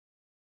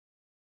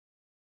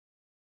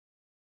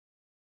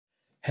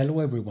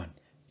Hello everyone.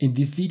 In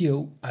this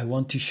video, I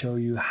want to show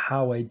you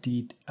how I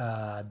did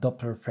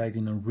Doppler effect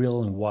in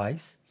Unreal and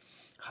Wwise,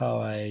 how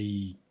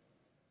I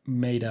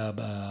made up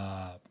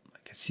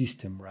like a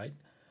system, right,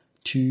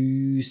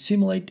 to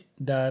simulate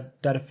that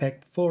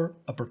effect for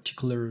a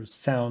particular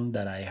sound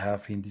that I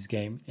have in this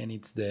game, and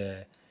it's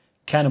the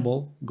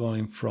cannibal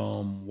going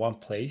from one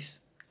place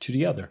to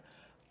the other.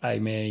 I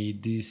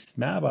made this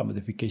map, a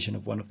modification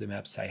of one of the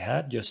maps I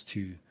had, just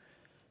to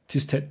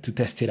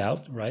test it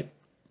out, right?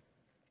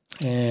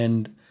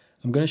 And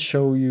I'm going to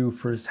show you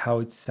first how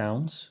it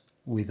sounds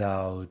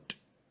without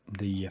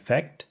the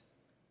effect.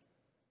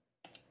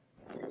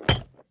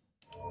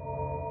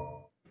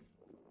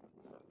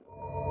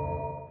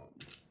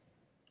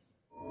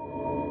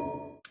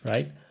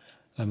 Right?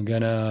 I'm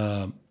going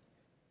to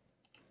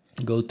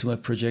go to my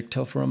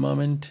projectile for a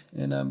moment,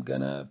 and I'm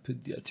going to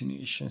put the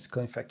attenuation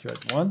scaling factor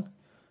at 1. I'm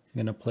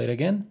going to play it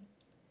again.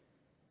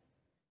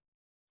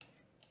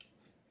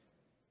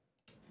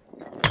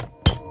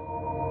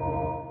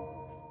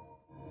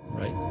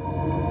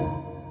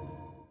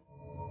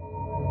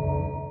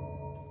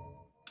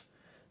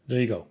 There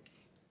you go.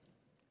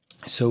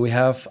 So we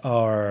have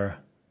our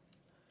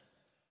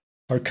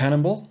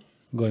cannibal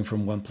going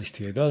from one place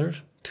to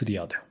the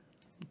other.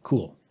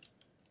 Cool.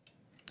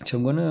 So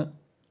I'm gonna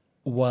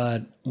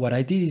what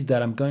I did is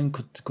that I'm going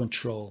to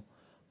control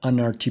an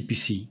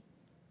RTPC,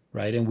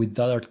 right? And with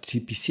that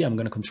RTPC, I'm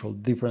gonna control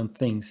different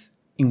things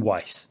in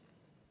Wwise.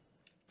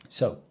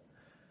 So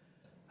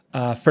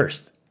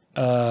first,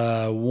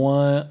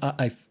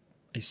 I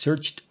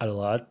searched a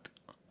lot,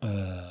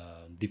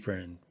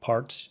 different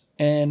parts,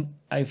 and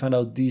I found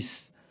out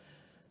these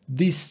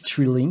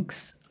 3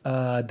 links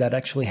that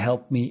actually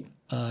helped me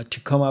to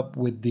come up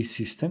with this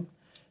system.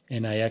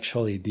 And I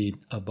actually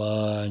did a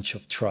bunch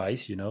of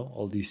tries, you know,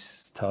 all this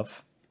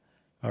stuff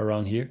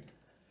around here,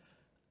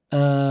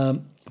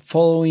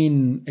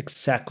 following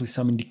exactly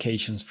some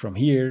indications from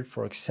here.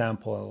 For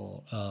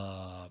example,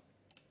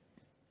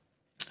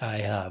 I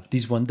have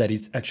this one that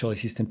is actually a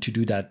system to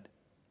do that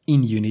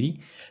in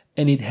Unity,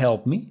 and it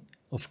helped me,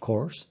 of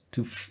course,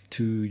 to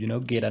you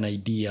know, get an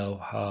idea of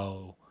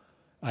how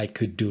I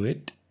could do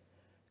it.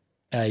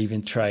 I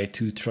even tried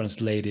to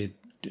translate it,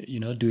 you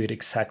know, do it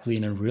exactly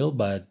in Unreal,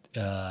 but it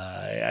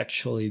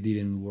actually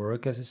didn't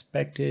work as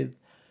expected.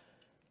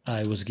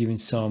 I was given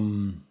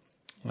some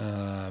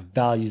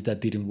values that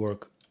didn't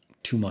work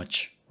too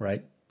much,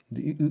 right?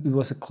 It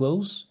was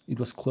close,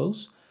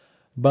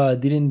 but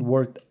didn't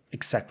work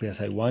exactly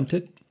as I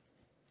wanted.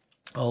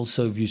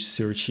 Also, if you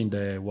search in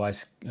the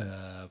Wwise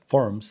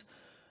forums,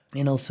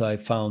 and also I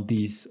found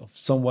this of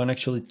someone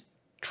actually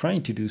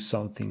trying to do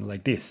something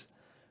like this,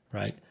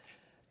 right?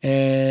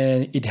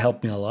 And it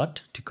helped me a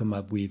lot to come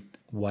up with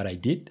what I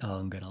did.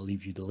 I'm gonna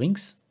leave you the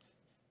links.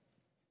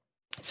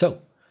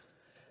 So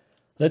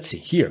let's see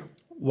here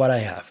what I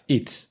have.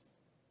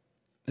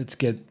 Let's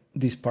get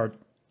this part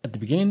at the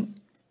beginning.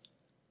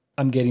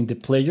 I'm getting the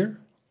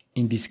player,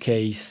 in this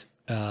case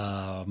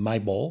my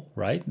ball,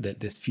 right?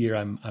 The sphere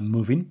I'm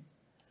moving.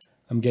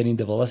 I'm getting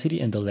the velocity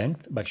and the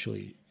length.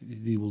 Actually,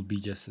 it will be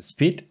just a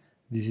speed.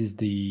 This is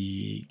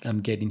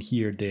I'm getting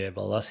here the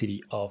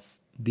velocity of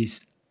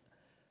this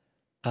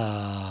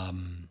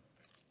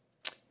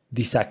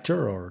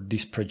actor or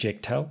this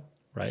projectile,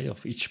 right?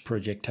 Of each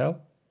projectile.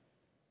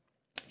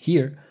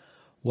 Here,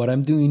 what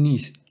I'm doing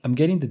is I'm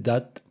getting the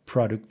dot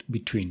product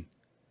between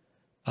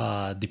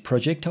the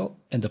projectile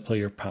and the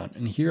player pawn.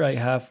 And here I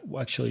have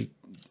actually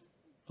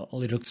a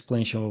little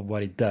explanation of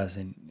what it does,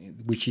 and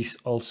which is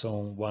also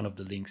on one of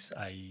the links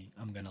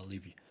I'm gonna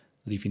leave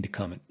in the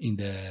comment in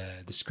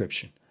the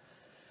description.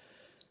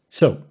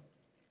 So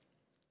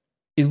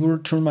it will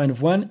return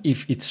 -1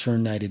 if it's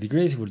turned 90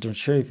 degrees. It will return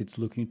true if it's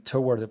looking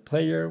toward the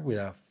player with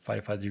a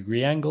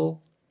 45-degree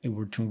angle. It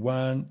will return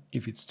 1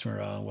 if it's turned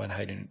around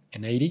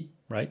 180,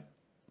 right?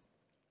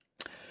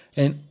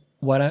 And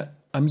what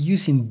I'm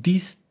using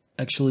this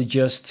actually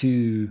just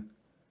to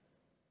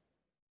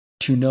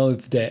know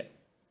if the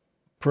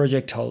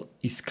projectile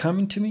is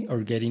coming to me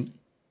or getting,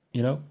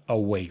 you know,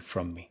 away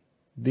from me.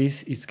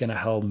 This is gonna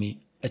help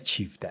me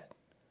achieve that.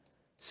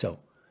 So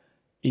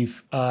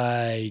if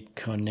I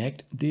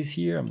connect this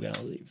here, I'm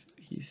gonna leave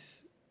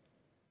his,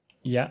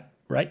 yeah,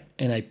 right,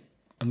 and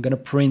I'm gonna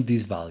print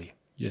this value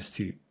just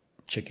to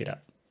check it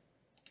out.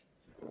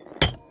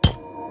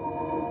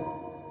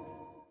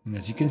 And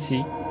as you can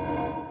see,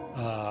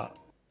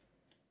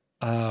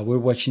 we're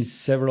watching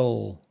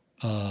several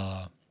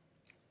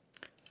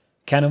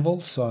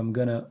cannibals, so I'm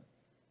gonna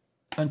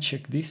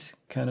uncheck this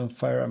cannon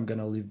fire. I'm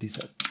gonna leave this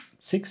at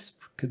 6,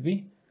 could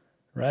be,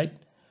 right?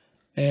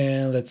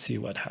 And let's see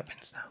what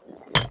happens now.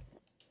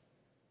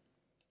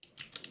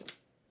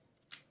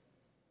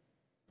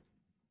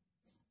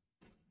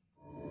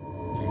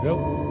 There you go.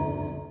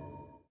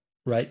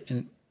 Right,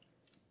 and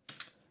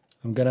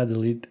I'm gonna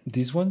delete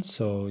this one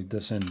so it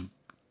doesn't,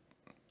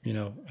 you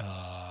know,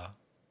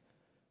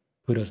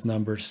 put us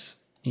numbers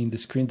in the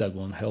screen. That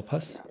won't help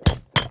us.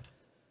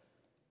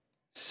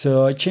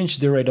 So I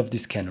changed the rate of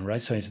this cannon,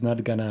 right? So it's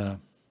not gonna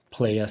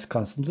play as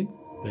constantly.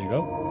 There you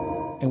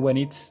go. And when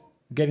it's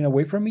getting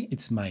away from me,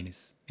 it's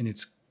minus, and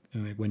it's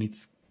when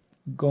it's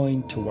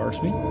going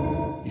towards me,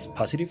 it's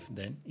positive,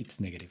 then it's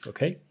negative.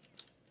 Okay,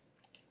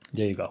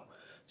 there you go.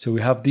 So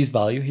we have this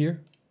value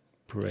here,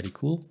 pretty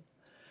cool.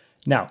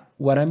 Now,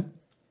 what I'm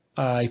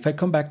if I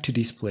come back to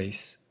this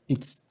place,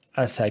 it's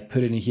as I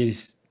put it in here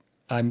is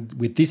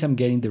with this I'm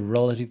getting the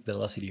relative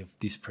velocity of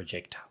this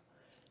projectile.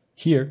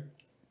 Here,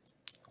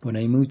 when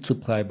I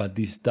multiply by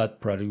this dot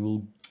product, it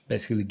will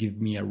basically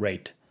give me a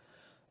rate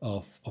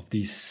of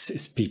this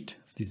speed,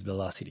 of this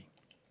velocity.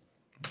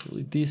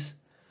 Delete this.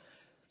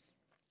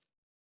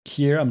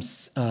 Here I'm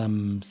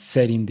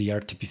setting the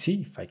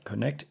RTPC. If I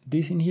connect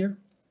this in here,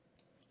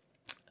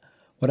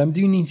 what I'm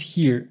doing in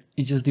here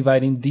is just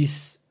dividing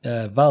this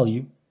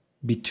value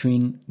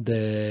between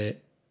the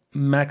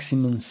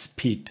maximum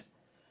speed.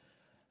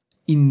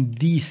 In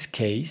this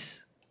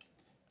case,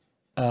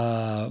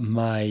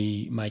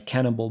 my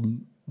cannonball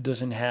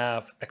doesn't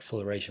have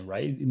acceleration,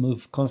 right? It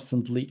moves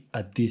constantly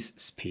at this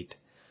speed.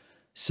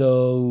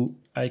 So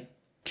I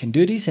can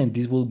do this, and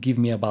this will give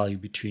me a value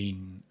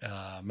between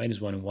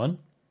 -1 and 1,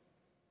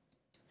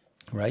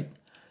 right?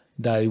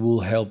 That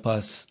will help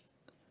us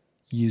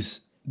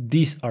use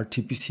this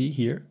RTPC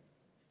here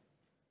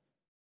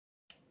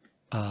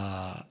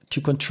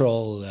to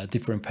control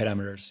different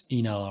parameters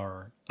in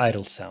our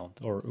idle sound,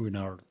 or in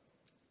our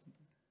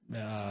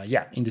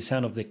in the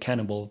sound of the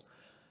cannonball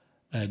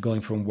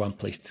going from one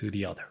place to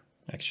the other.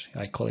 Actually,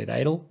 I call it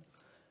idle,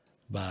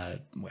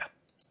 but well.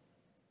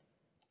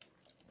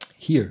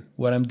 Here,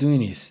 what I'm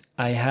doing is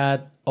I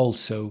had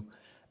also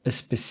a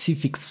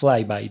specific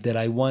flyby that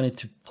I wanted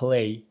to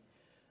play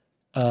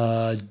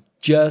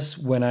just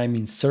when I'm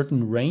in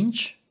certain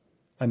range.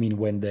 I mean,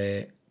 when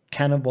the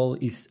cannonball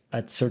is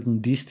at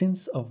certain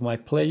distance of my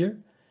player,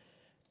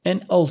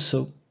 and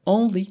also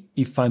only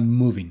if I'm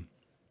moving,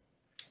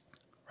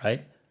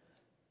 right?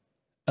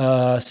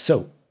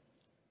 So,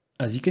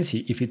 as you can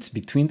see, if it's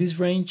between this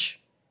range,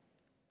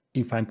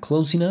 if I'm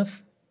close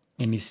enough,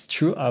 and it's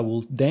true, I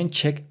will then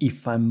check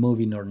if I'm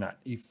moving or not.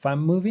 If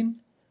I'm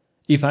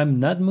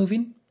not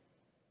moving,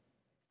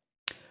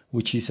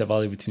 which is a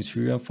value between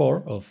 0 and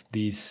 4 of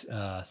this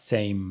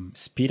same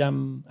speed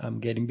I'm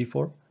getting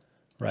before,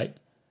 right?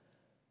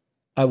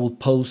 I will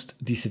post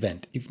this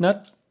event. If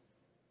not,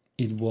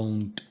 it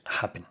won't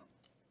happen.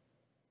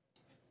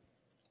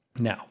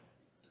 Now,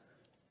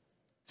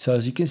 so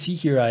as you can see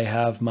here, I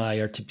have my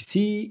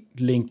RTPC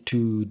linked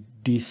to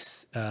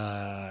this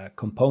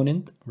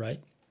component,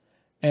 right?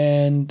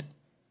 And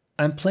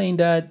I'm playing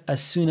that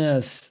as soon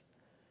as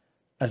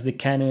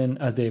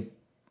the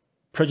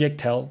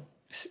projectile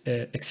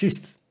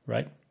exists,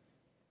 right?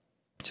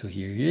 So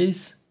here it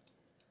is.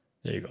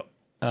 There you go.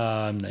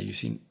 I'm not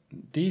using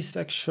this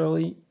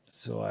actually,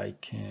 so I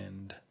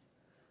can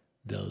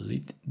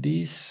delete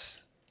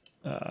this.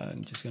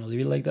 I'm just gonna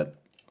leave it like that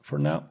for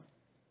now,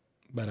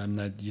 but I'm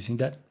not using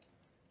that.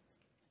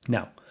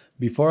 Now,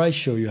 before I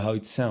show you how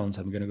it sounds,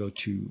 I'm gonna go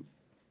to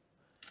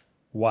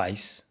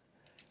Wwise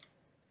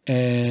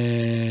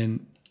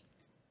and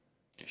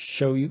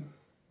show you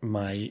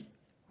my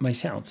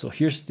sound. So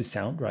here's the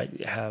sound, right?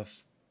 I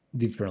have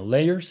different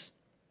layers,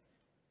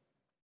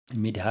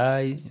 mid,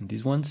 high, and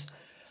these ones.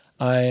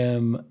 I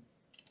am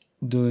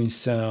doing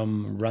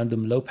some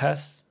random low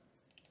pass,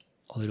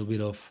 a little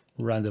bit of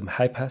random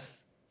high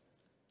pass,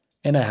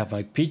 and I have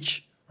my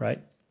pitch,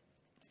 right?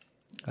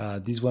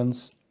 These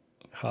ones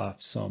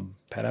have some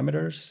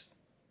parameters,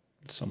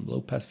 some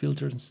low pass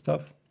filters and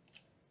stuff.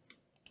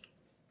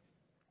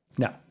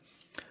 Now,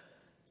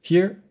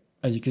 here,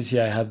 as you can see,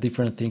 I have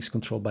different things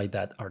controlled by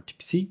that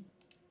RTPC.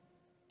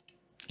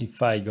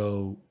 If I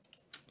go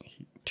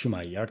to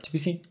my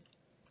RTPC,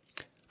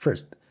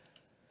 first,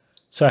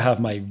 so I have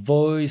my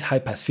voice high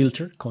pass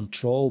filter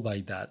controlled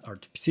by that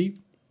RTPC,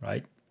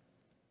 right?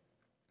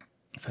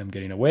 If I'm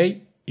getting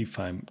away, if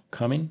I'm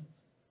coming,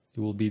 it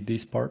will be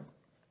this part.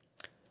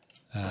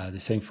 The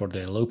same for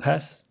the low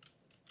pass.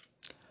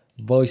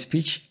 Voice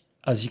pitch,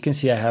 as you can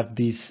see, I have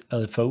this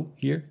LFO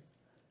here,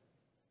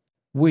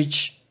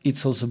 which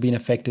it's also been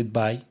affected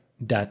by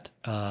that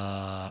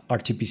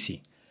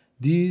RTPC.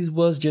 This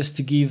was just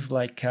to give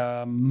like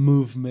a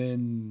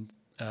movement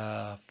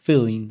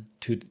feeling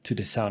to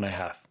the sound I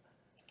have.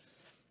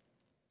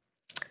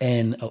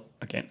 And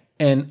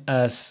and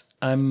as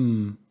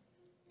I'm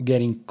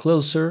getting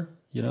closer,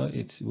 you know,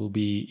 it will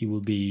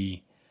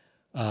be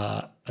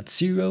at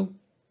 0.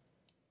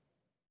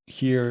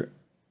 Here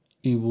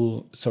it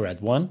will, sorry,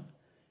 at 1.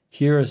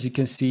 Here, as you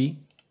can see,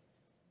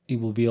 it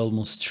will be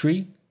almost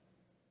 3,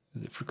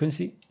 the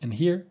frequency, and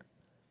here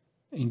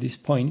in this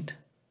point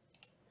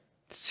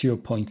it's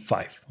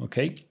 0.5.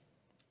 Okay,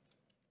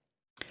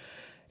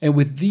 and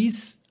with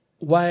this,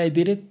 why I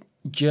did it,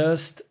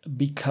 just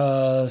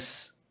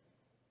because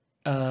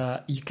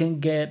you can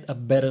get a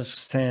better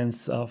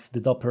sense of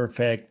the Doppler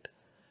effect,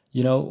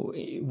 you know,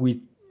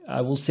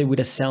 I will say with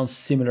a sound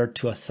similar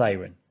to a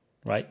siren,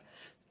 right?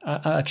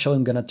 Actually,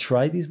 I'm gonna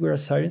try this with a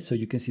siren so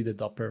you can see the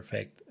Doppler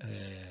effect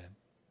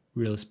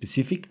real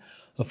specific.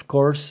 Of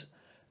course,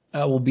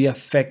 I will be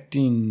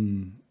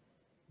affecting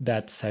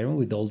that siren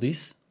with all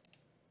this.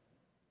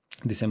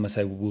 the same as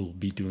I will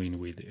be doing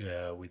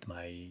with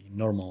my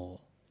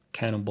normal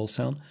cannonball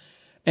sound.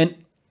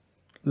 And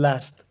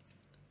last,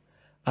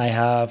 I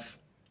have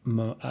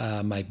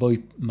my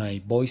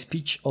voice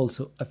pitch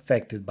also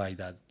affected by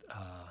that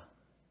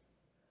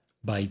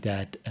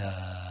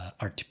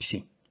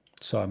RTPC.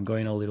 So I'm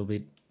going a little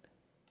bit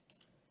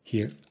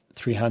here,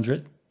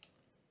 300.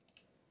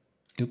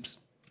 Oops,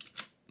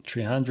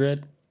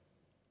 300.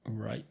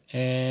 Right,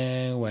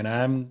 and when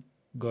I'm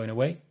going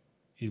away,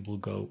 it will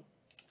go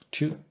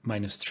to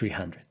minus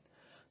 300.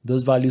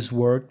 Those values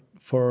work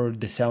for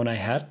the sound I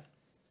had.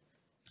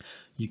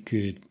 You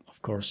could,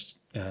 of course,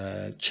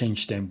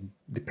 change them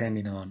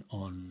depending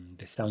on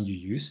the sound you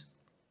use.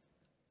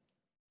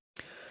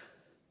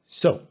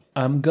 So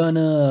I'm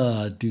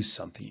gonna do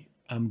something.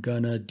 I'm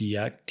gonna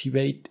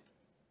deactivate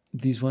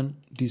this one,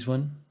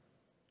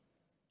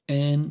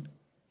 and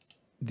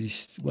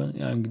this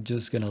one. I'm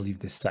just gonna leave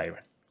the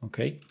siren.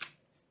 Okay.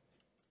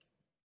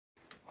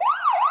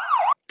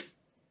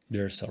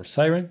 There's our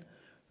siren,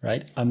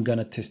 right? I'm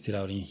gonna test it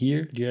out in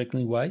here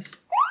directly Wwise.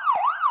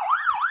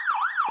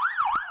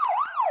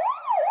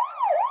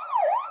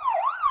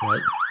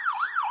 Right.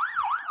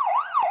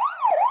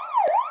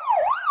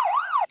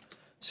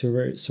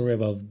 Sorry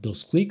about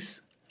those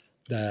clicks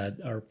that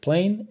are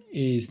playing.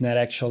 Is not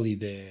actually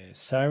the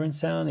siren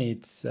sound.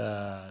 It's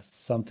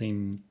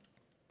something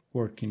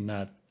working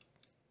not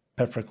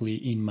perfectly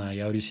in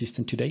my audio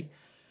system today.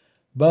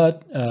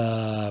 But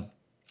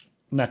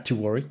not to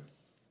worry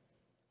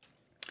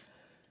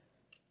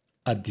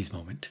at this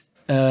moment.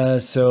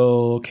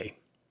 So, okay.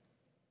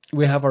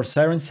 We have our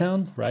siren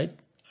sound, right?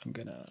 I'm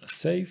gonna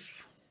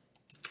save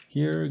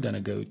here,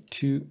 gonna go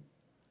to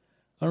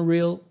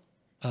Unreal.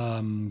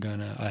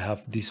 I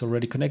have this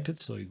already connected,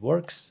 so it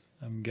works.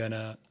 I'm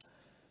gonna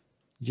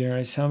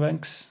generate sound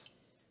banks.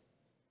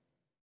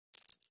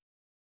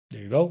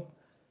 There you go.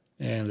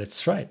 And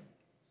let's try it.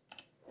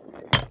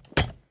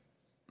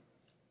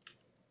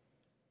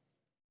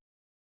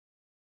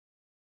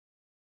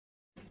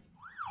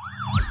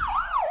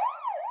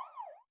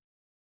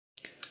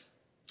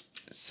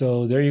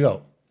 So there you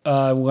go.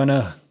 I'm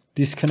gonna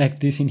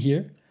disconnect this in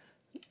here.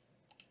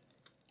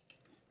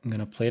 I'm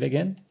gonna play it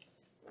again.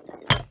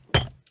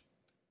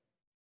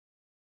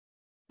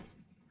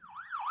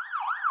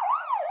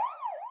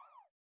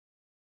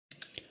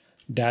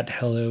 That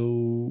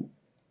hello,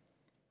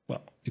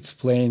 well, it's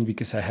playing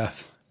because I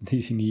have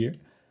this in here.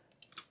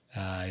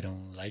 I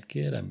don't like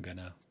it. I'm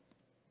gonna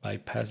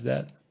bypass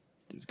that.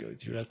 Just go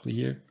directly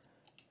here.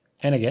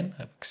 And again,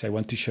 because I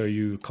want to show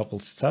you a couple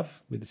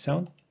stuff with the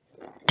sound.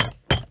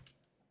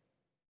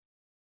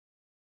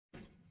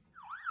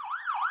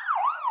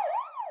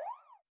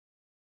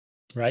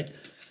 Right?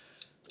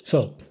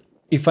 So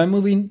if I'm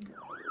moving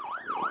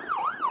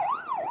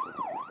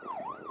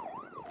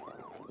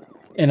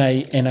and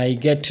I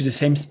get to the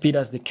same speed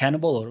as the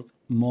cannibal, or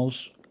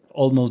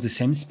almost the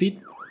same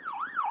speed,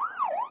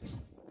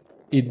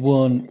 it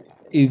won't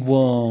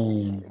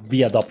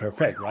be a Doppler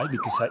effect, right?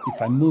 Because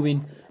if I'm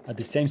moving at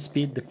the same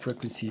speed, the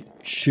frequency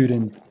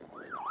shouldn't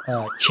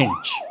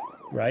change,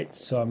 right?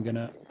 So I'm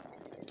gonna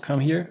come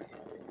here.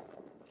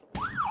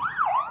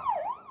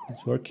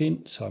 It's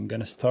working, so I'm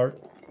gonna start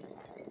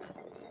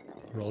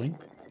rolling.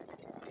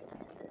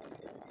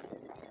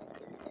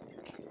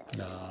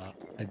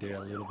 I did it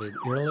a little bit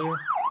earlier,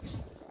 so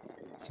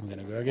I'm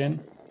gonna go again.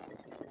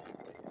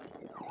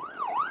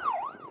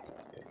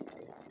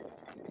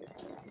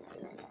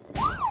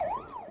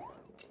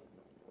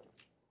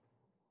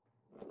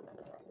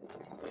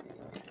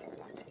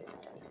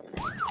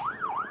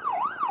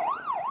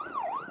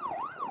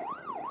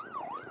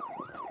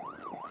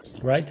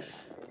 Right?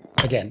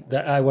 Again,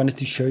 I wanted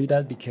to show you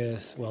that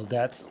because, well,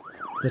 that's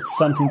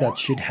something that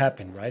should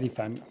happen, right?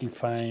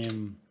 If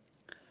I'm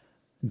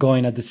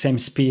going at the same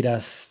speed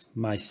as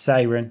my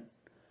siren,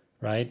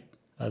 right?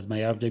 As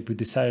my object with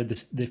the siren,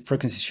 the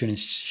frequency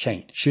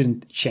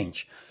shouldn't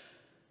change.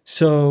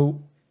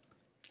 So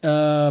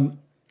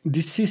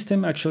this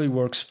system actually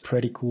works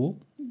pretty cool.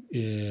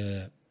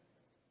 It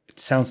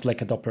sounds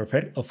like a Doppler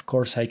effect. Of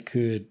course, I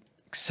could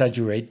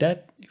exaggerate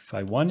that if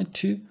I wanted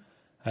to.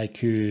 I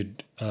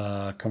could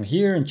come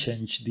here and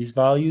change these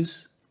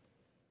values,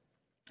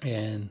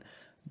 and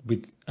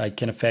I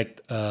can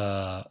affect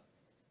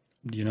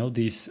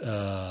these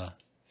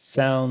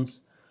sounds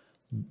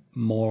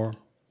more,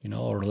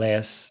 or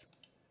less.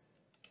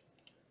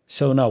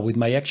 So now with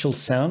my actual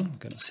sound, I'm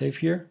gonna save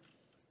here.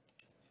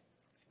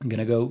 I'm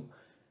gonna go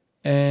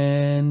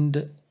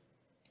and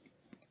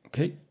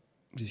okay,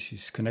 this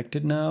is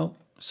connected now.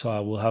 So I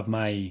will have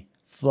my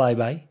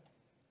flyby.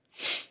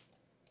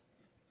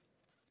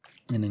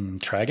 And then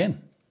try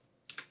again.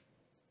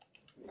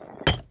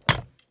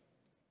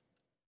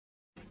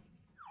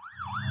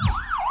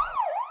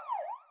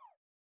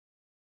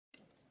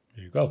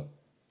 There you go.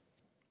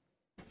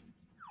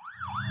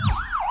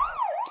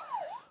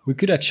 We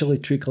could actually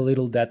tweak a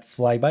little that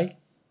flyby.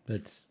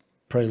 That's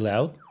pretty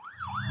loud.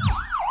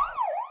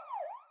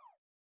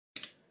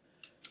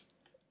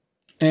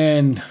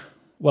 And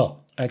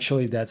well,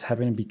 actually that's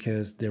happening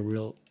because the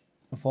real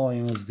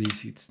volume of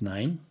this, it's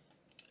 9.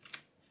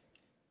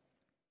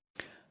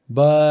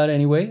 But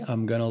anyway,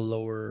 I'm gonna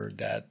lower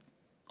that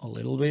a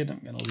little bit. I'm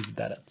gonna leave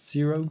that at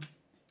 0.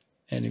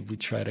 And if we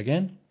try it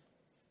again,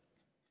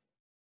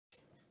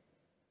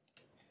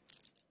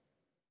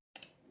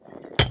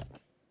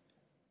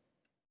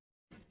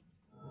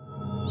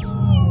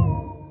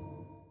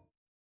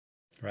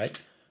 right?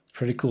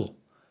 Pretty cool.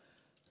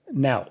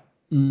 Now,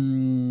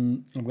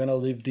 I'm gonna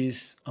leave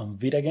this on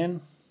vid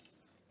again.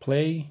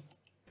 Play.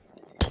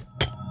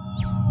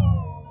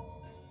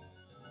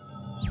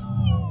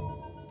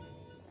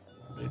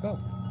 There you go.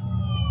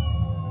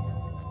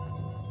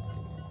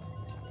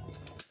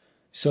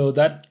 So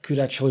that could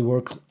actually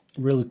work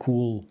really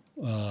cool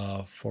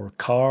for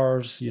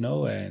cars, you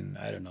know, and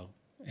I don't know,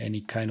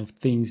 any kind of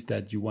things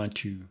that you want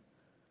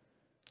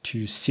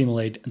to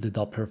simulate the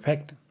Doppler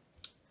effect.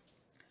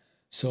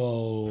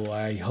 So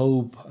I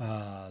hope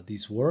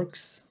this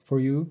works for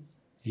you.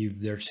 If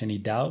there's any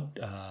doubt,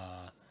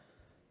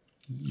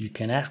 you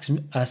can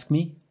ask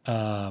me.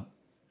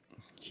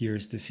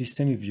 Here's the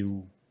system if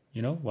you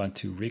want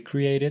to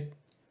recreate it.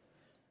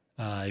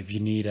 If you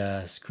need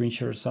a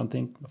screenshot or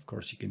something, of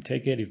course you can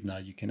take it. If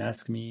not, you can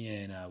ask me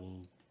and I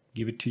will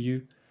give it to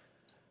you.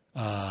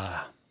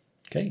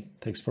 Okay,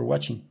 thanks for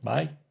watching.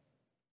 Bye.